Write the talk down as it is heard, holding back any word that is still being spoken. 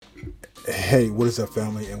Hey, what is up,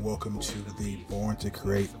 family, and welcome to the Born to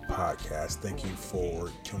Create podcast. Thank you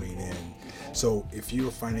for tuning in. So, if you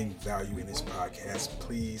are finding value in this podcast,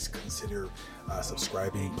 please consider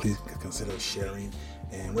subscribing. Please consider sharing.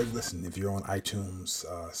 And wherever you listen, if you're on iTunes,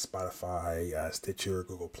 Spotify, Stitcher,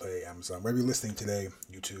 Google Play, Amazon, wherever you're listening today,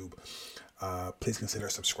 YouTube, please consider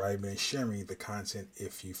subscribing and sharing the content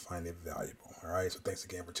if you find it valuable. All right. So, thanks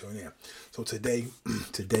again for tuning in. So today,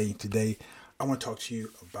 today, I want to talk to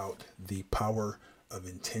you about the power of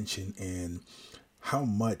intention and how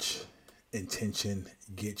much intention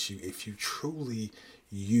gets you if you truly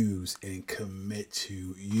use and commit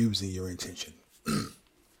to using your intention.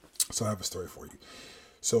 So I have a story for you.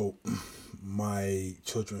 So my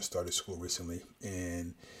children started school recently,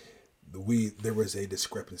 and there was a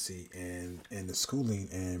discrepancy in the schooling,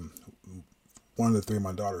 and one of the three of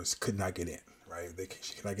my daughters could not get in. Right,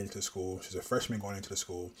 she could not get into the school. She's a freshman going into the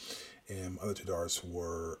school, and my other two daughters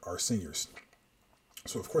are seniors.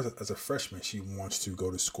 So of course, as a freshman, she wants to go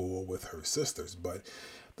to school with her sisters, but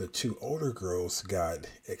the two older girls got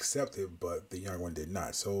accepted, but the younger one did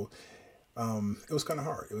not. So it was kind of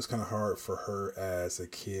hard. It was kind of hard for her as a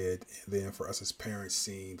kid, and then for us as parents,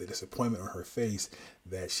 seeing the disappointment on her face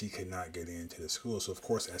that she could not get into the school. So, of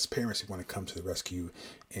course, as parents, we want to come to the rescue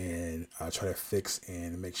and try to fix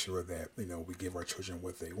and make sure that we give our children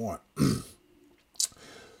what they want.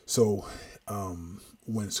 So,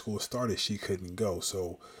 when school started, she couldn't go.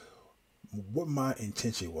 So, what my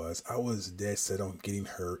intention was, I was dead set on getting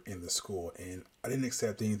her in the school, and I didn't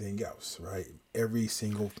accept anything else, right? Every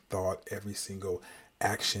single thought, every single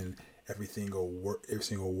action, every single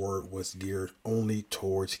word was geared only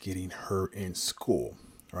towards getting her in school,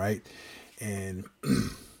 right? And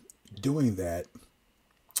doing that,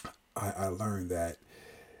 I learned that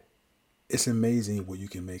it's amazing what you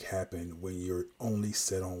can make happen when you're only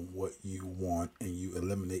set on what you want and you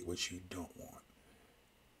eliminate what you don't want.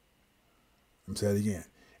 I'm saying it again.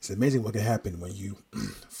 It's amazing what can happen when you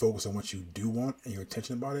focus on what you do want and your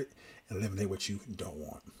attention about it and eliminate what you don't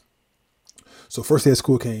want. So first day of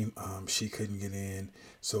school came, she couldn't get in.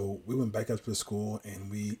 So we went back up to the school and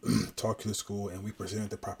we talked to the school and we presented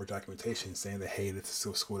the proper documentation saying that, hey, this is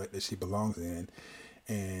the school that she belongs in.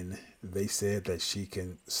 And they said that she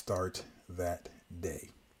can start that day.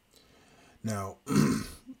 Now,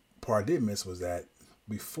 part I did miss was that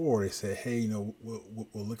before they said, hey, we'll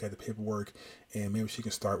look at the paperwork and maybe she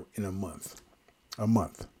can start in a month.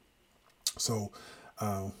 So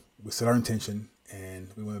we set our intention and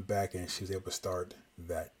we went back and she was able to start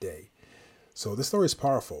that day. So this story is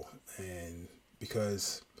powerful, and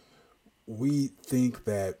because we think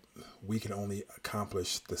that we can only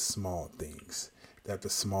accomplish the small things, that the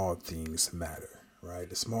small things matter, right?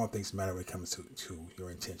 The small things matter when it comes to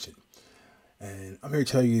your intention. And I'm here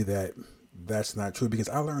to tell you that that's not true, because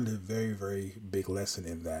I learned a very, very big lesson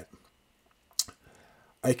in that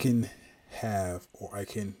I can have, or I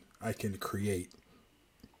can create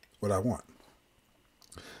what I want.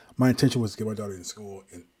 My intention was to get my daughter in school,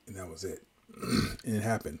 and that was it. And it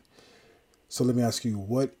happened. So let me ask you,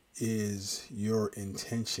 what is your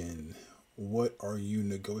intention? What are you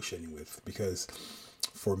negotiating with? Because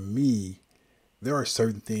for me, there are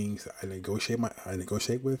certain things I negotiate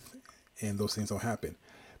with, and those things don't happen.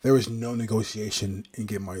 There was no negotiation in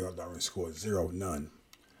getting my daughter in school. Zero, none.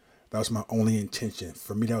 That was my only intention.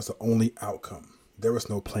 For me, that was the only outcome. There was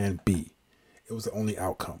no plan B. It was the only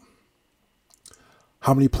outcome.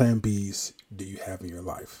 How many plan Bs do you have in your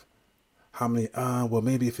life? How many, well,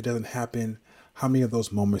 maybe if it doesn't happen, how many of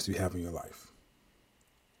those moments do you have in your life?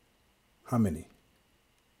 How many?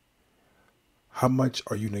 How much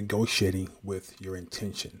are you negotiating with your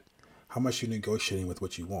intention? How much are you negotiating with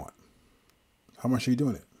what you want? How much are you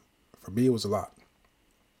doing it? For me, it was a lot.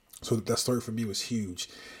 So that story for me was huge,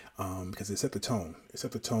 because it set the tone. It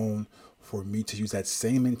set the tone for me to use that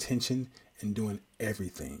same intention in doing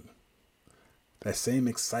everything. That same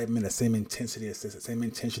excitement, that same intensity, that same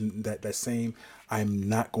intention, that same I'm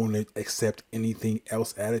not going to accept anything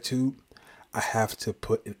else attitude, I have to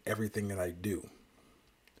put in everything that I do.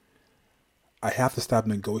 I have to stop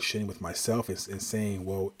negotiating with myself and saying,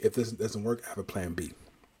 well, if this doesn't work, I have a plan B.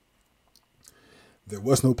 There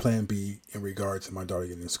was no plan B in regard to my daughter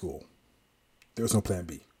getting in school. There was no plan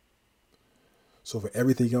B. So for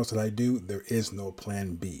everything else that I do, there is no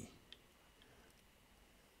plan B.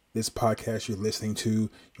 This podcast you're listening to,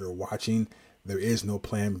 you're watching, there is no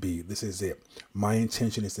plan B. This is it. My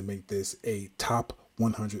intention is to make this a top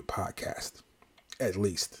 100 podcast, at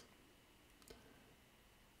least.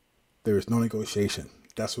 There is no negotiation.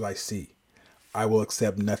 That's what I see. I will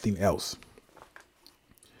accept nothing else.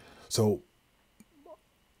 So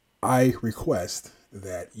I request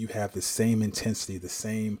that you have the same intensity, the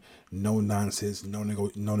same no nonsense, no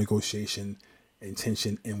negotiation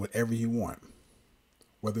intention in whatever you want.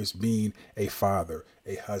 Whether it's being a father,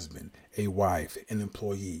 a husband, a wife, an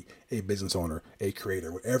employee, a business owner, a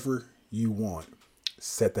creator, whatever you want,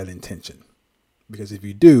 set that intention. Because if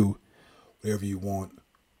you do, whatever you want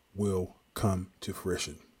will come to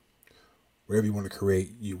fruition. Whatever you want to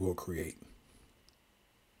create, you will create.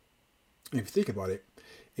 And if you think about it,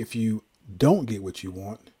 if you don't get what you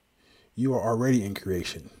want, you are already in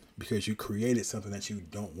creation because you created something that you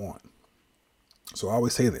don't want. So I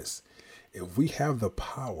always say this: if we have the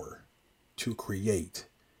power to create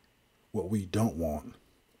what we don't want,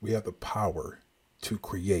 we have the power to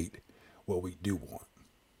create what we do want.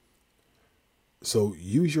 So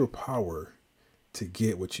use your power to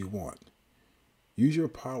get what you want. Use your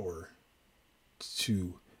power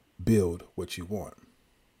to build what you want.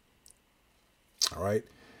 All right.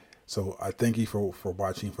 So I thank you for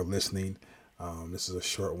watching, for listening. This is a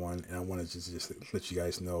short one, and I wanted to just let you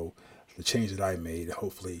guys know the change that I made.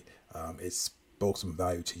 Hopefully it spoke some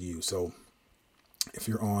value to you. So if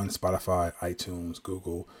you're on Spotify, iTunes,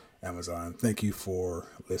 Google, Amazon, thank you for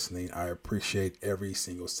listening. I appreciate every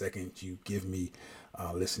single second you give me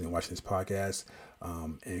listening and watching this podcast.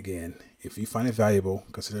 And again, if you find it valuable,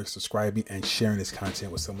 consider subscribing and sharing this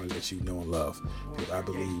content with someone that you know and love. Because I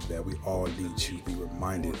believe that we all need to be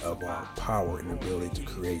reminded of our power and ability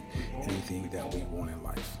to create anything that we want in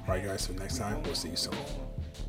life. All right, guys. So next time, we'll see you soon.